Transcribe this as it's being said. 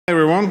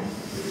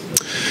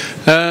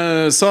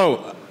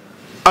So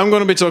I'm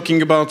going to be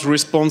talking about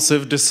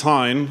responsive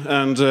design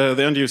and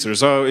the end user.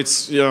 So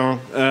it's,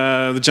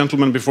 the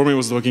gentleman before me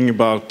was talking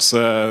about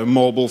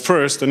mobile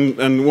first,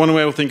 and one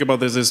way to think about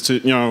this is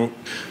to,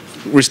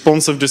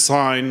 responsive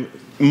design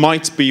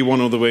might be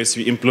one of the ways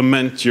you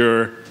implement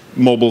your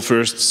mobile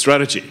first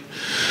strategy.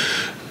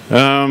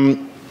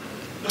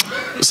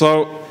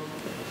 So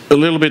a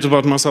little bit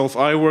about myself.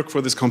 I work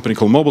for this company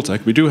called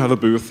MobileTech. We do have a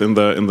booth in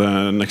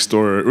the next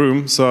door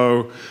room.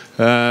 So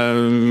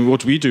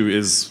what we do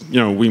is,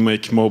 we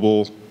make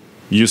mobile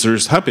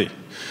users happy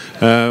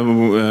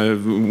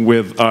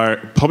with our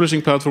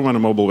publishing platform and a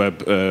mobile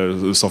web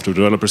software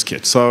developers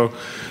kit. So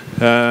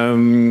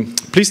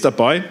please stop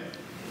by.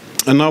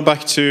 And now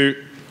back to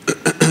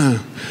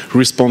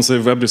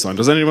responsive web design.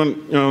 Does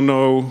anyone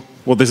know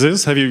what this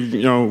is? Have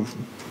you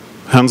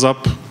hands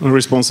up on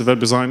responsive web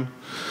design?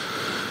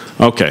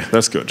 Okay,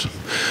 that's good.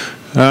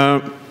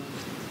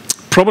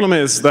 Problem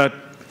is that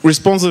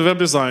responsive web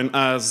design,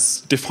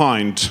 as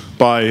defined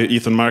by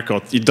Ethan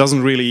Marcotte, it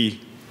doesn't really,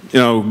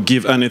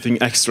 give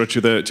anything extra to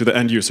the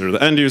end user.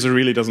 The end user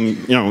really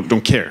doesn't,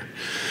 don't care.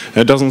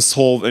 It doesn't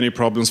solve any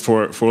problems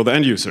for the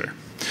end user.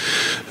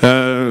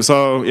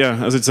 So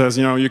yeah, as it says,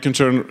 you can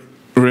turn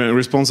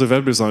responsive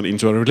web design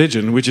into a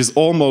religion, which is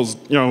almost,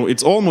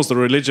 it's almost a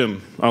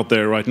religion out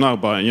there right now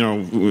by,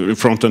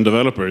 front-end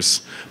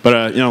developers.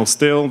 But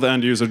still, the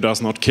end user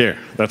does not care.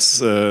 That's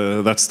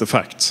the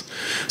fact.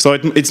 So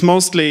it's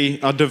mostly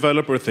a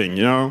developer thing.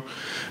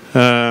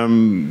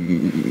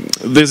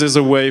 This is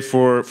a way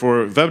for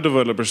web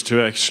developers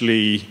to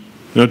actually,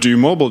 do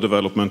mobile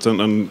development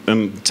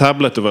and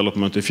tablet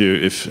development, if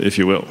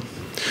you will.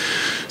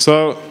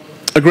 So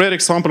a great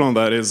example on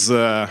that is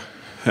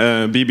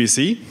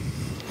BBC.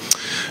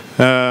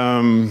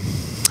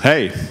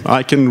 Hey,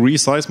 I can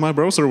resize my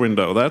browser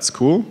window. That's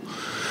cool.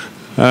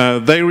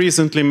 They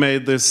recently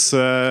made this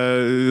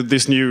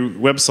new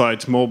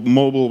website,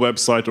 mobile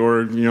website,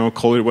 or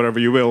call it whatever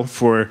you will,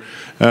 for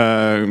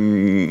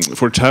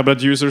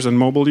tablet users and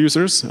mobile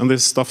users. And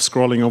this stuff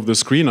scrolling over the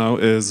screen now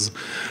is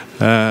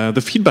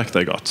the feedback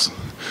they got.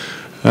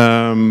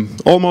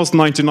 Almost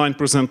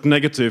 99%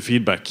 negative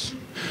feedback.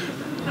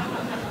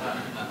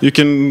 You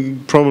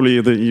can probably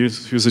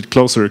use it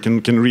closer.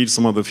 Can read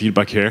some of the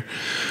feedback here.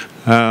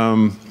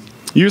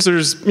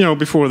 Users,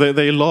 before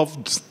they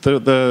loved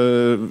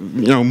the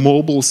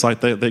mobile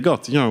site they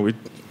got. It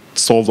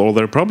solved all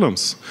their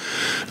problems.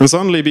 And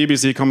suddenly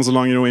BBC comes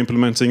along,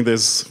 implementing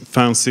this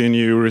fancy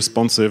new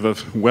responsive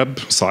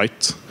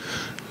website,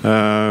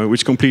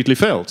 which completely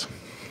failed.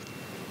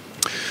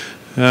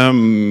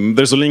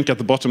 There's a link at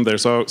the bottom there,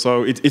 so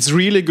it's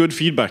really good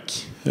feedback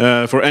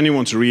for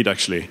anyone to read,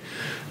 actually.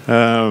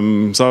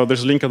 So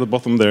there's a link at the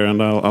bottom there,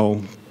 and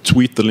I'll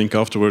tweet the link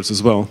afterwards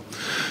as well.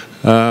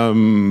 What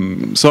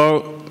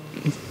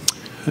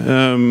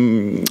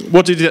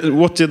did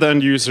the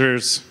end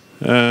users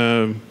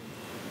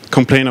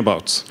complain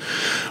about?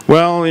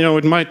 Well,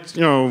 it might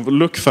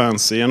look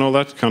fancy and all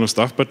that kind of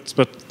stuff, but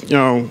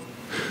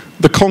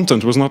the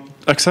content was not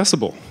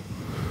accessible.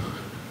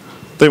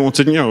 They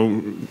wanted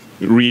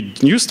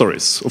read news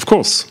stories, of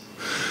course.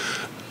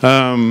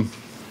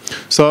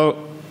 So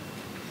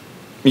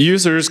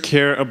users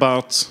care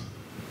about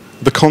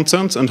the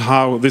content and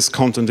how this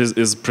content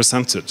is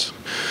presented.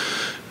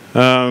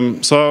 Key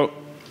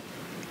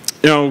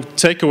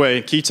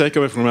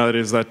takeaway from that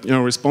is that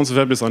responsive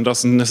web design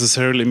doesn't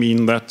necessarily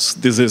mean that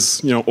this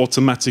is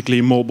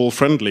automatically mobile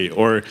friendly,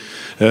 or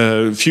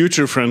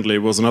future friendly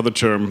was another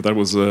term that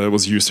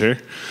was used here.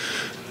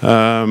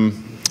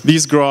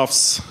 These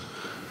graphs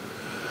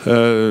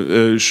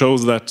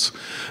shows that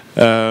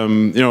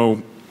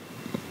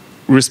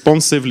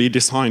responsively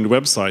designed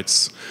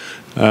websites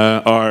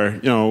are,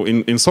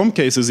 in some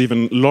cases,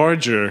 even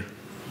larger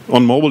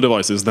on mobile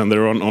devices than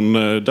they're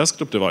on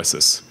desktop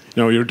devices.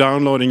 You're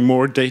downloading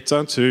more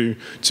data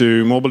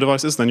to mobile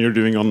devices than you're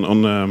doing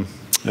on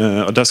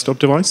a desktop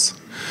device,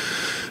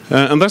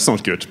 and that's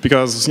not good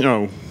because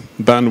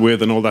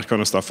bandwidth and all that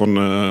kind of stuff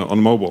on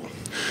mobile.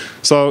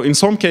 So in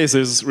some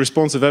cases,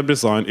 responsive web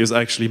design is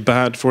actually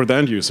bad for the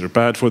end user,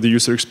 bad for the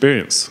user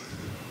experience.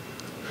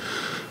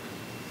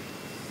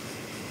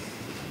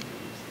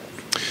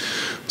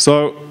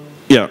 So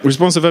yeah,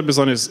 responsive web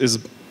design is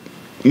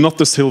not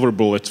the silver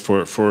bullet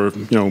for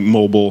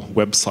mobile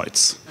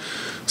websites.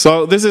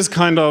 So this is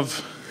kind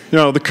of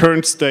the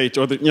current state,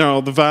 or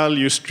the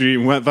value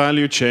stream,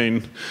 value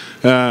chain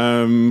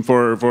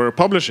for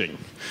publishing.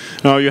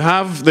 Now you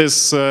have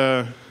this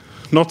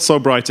not so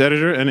bright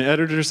editor. Any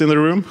editors in the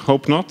room?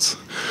 Hope not.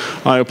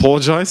 I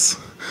apologize.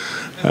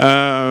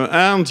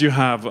 And you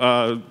have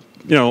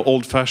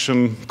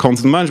old-fashioned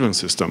content management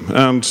system,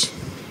 and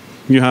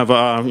you have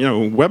a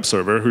web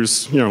server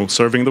who's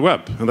serving the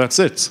web, and that's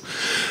it.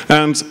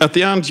 And at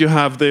the end, you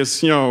have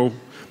this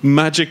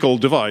magical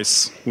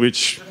device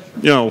which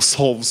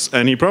solves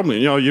any problem.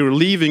 You're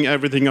leaving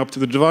everything up to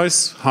the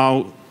device.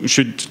 How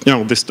should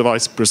this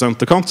device present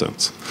the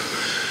content?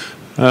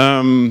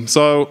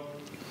 So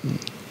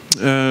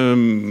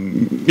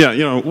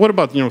what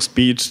about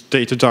speed,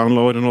 data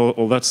download, and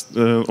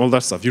all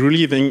that stuff? You're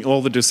leaving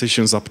all the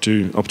decisions up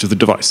to the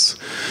device,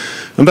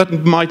 and that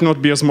might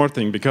not be a smart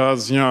thing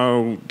because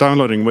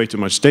downloading way too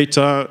much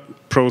data,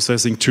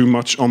 processing too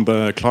much on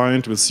the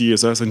client with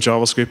CSS and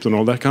JavaScript and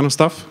all that kind of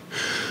stuff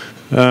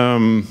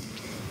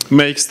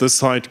makes the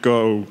site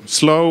go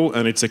slow,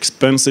 and it's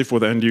expensive for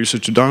the end user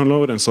to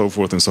download, and so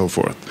forth and so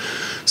forth.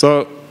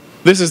 So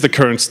this is the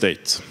current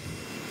state.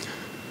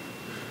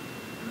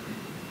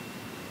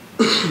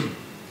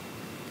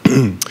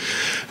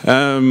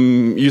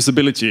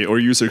 Usability or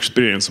user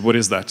experience, what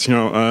is that?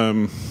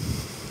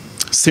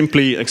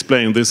 Simply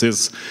explain, this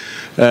is,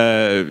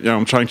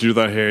 I'm trying to do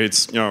that here,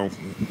 it's,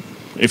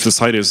 if the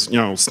site is,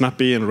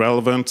 snappy and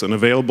relevant and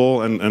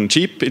available and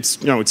cheap, it's,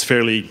 it's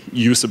fairly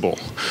usable.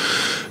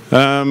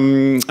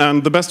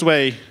 And the best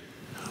way,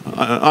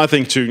 I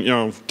think,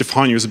 to,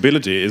 define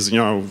usability is,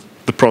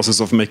 the process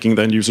of making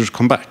the end users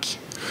come back.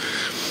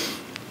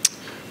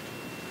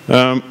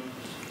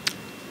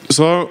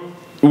 So,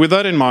 with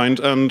that in mind,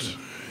 and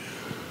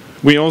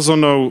we also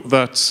know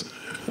that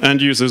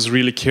end users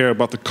really care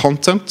about the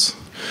content,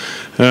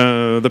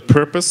 the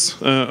purpose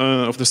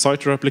of the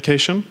site or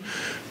application.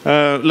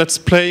 Let's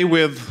play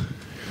with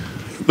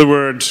the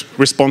word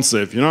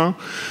responsive,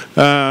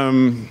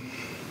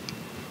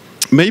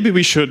 maybe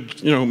we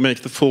should,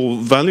 make the full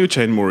value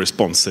chain more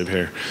responsive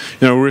here.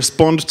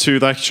 Respond to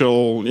the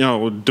actual,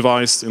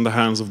 device in the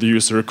hands of the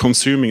user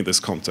consuming this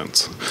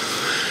content.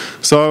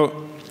 So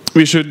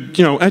we should,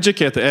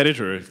 educate the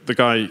editor, the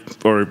guy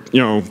or,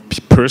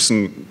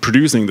 person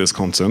producing this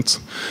content,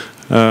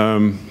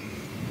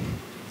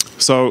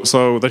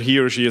 so that he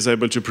or she is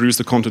able to produce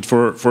the content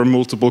for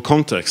multiple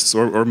contexts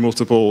or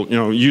multiple,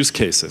 use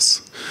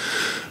cases.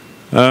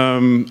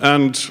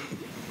 And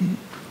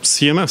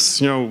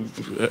CMS,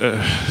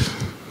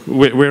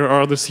 where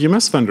are the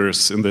CMS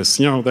vendors in this?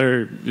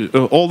 They're,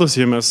 all the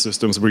CMS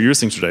systems we're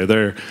using today,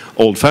 they're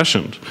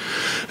old-fashioned.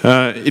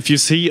 If you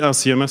see a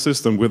CMS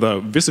system with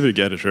a Visivig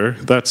editor,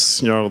 that's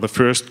the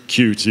first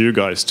cue to you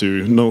guys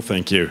to no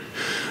thank you.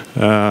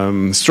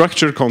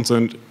 Structured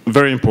content,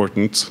 very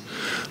important.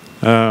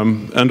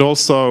 And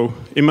also,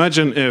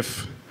 imagine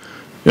if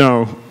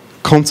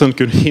content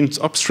could hint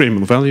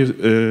upstream value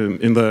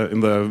in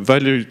the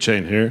value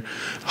chain here,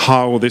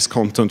 how this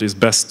content is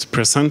best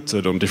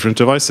presented on different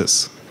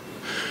devices.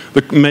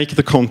 Make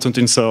the content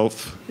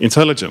itself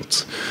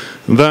intelligent.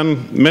 And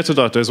then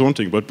metadata is one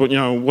thing, but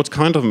what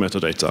kind of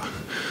metadata?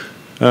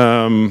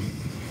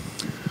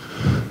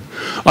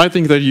 I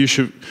think that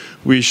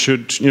we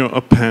should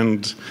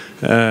append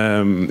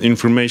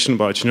information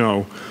about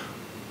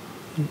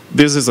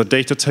this is a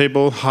data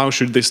table. How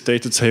should this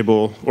data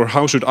table, or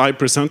how should I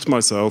present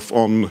myself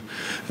on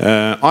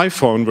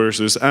iPhone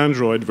versus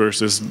Android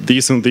versus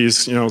these and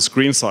these,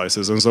 screen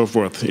sizes and so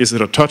forth? Is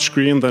it a touch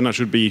screen? Then I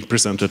should be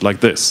presented like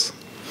this.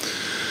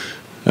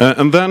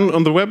 And then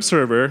on the web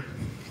server,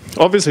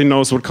 obviously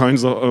knows what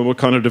kind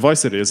of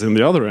device it is in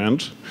the other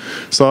end.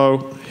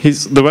 So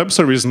the web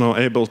server is now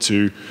able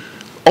to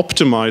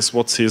optimize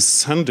what he's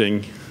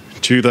sending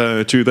to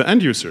the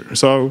end user.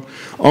 So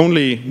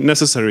only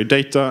necessary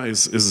data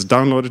is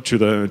downloaded to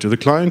the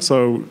client.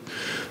 So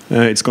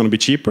it's going to be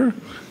cheaper,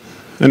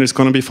 and it's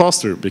going to be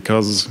faster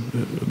because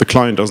the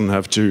client doesn't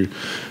have to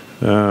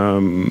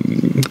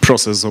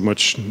process so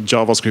much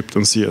JavaScript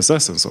and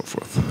CSS and so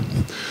forth.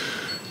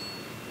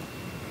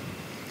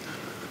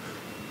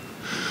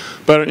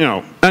 But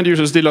end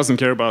user still doesn't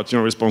care about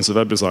responsive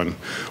web design,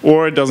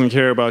 or it doesn't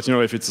care about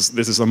if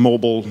this is a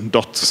mobile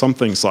dot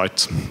something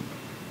site.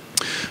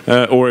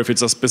 Or if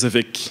it's a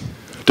specific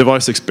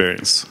device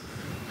experience.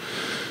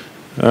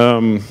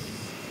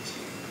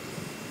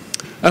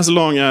 As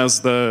long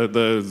as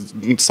the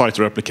site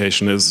or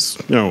application is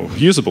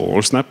usable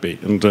or snappy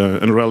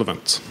and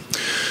relevant.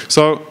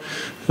 So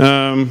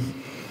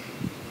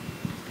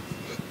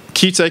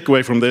key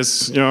takeaway from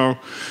this,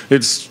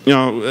 it's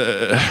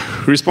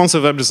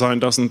responsive web design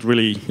doesn't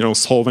really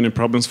solve any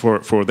problems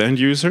for the end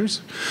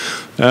users.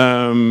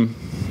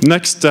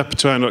 Next step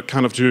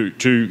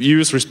to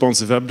use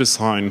responsive web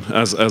design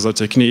as a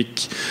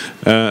technique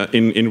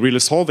in really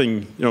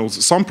solving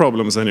some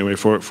problems anyway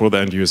for the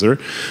end user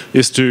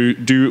is to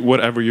do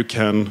whatever you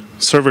can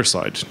server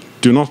side.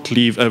 Do not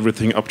leave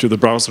everything up to the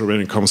browser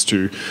when it comes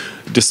to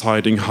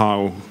deciding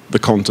how the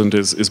content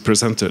is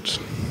presented.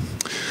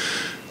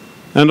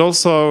 And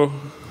also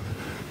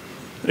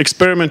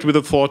experiment with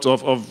the thought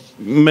of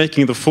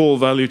making the full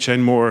value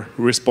chain more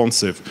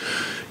responsive.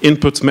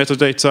 Input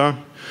metadata,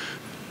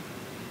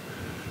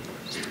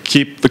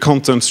 keep the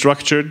content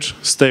structured,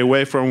 stay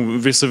away from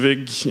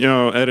Visivig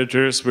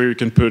editors where you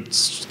can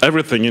put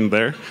everything in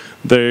there.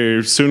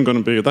 They're soon going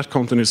to be, that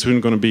content is soon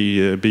going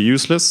to be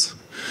useless.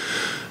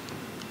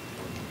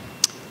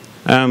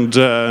 And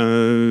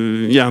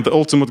yeah, the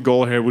ultimate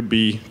goal here would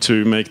be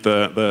to make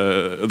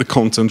the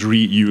content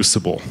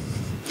reusable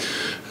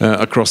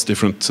across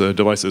different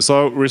devices.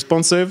 So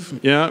responsive,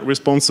 yeah,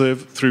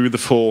 responsive through the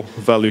full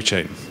value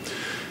chain.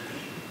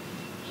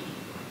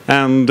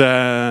 And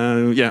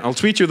yeah, I'll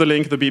tweet you the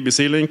link, the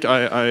BBC link.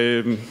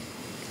 I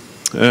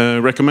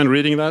recommend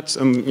reading that,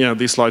 and yeah,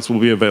 these slides will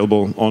be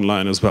available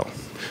online as well.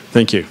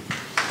 Thank you.